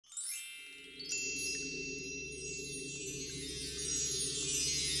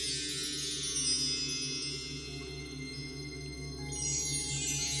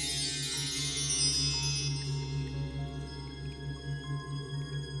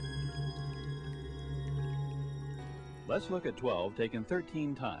Let's look at 12 taken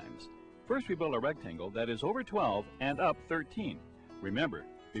 13 times. First, we build a rectangle that is over 12 and up 13. Remember,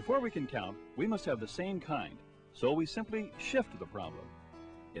 before we can count, we must have the same kind, so we simply shift the problem.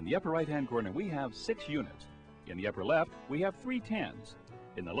 In the upper right-hand corner, we have 6 units. In the upper left, we have 3 tens.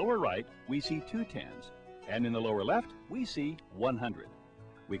 In the lower right, we see 2 tens. And in the lower left, we see 100.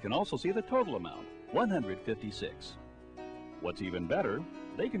 We can also see the total amount, 156. What's even better,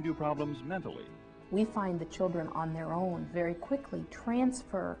 they can do problems mentally. We find the children on their own very quickly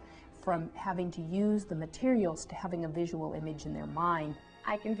transfer from having to use the materials to having a visual image in their mind.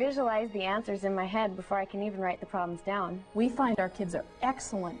 I can visualize the answers in my head before I can even write the problems down. We find our kids are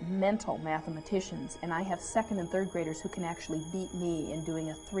excellent mental mathematicians, and I have 2nd and 3rd graders who can actually beat me in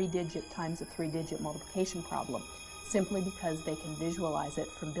doing a 3-digit times a 3-digit multiplication problem, simply because they can visualize it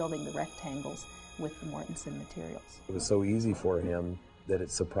from building the rectangles with the Mortensen materials. It was so easy for him that it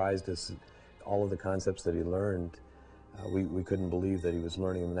surprised us, all of the concepts that he learned. We couldn't believe that he was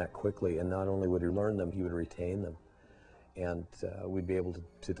learning them that quickly, and not only would he learn them, he would retain them. And we'd be able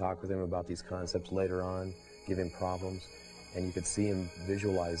to talk with him about these concepts later on, give him problems, and you could see him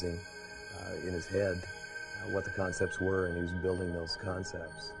visualizing in his head what the concepts were, and he was building those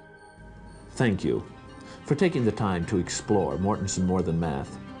concepts. Thank you for taking the time to explore Mortensen More Than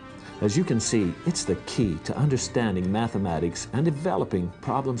Math. As you can see, it's the key to understanding mathematics and developing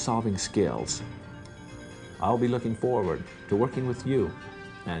problem-solving skills. I'll be looking forward to working with you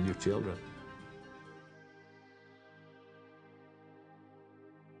and your children.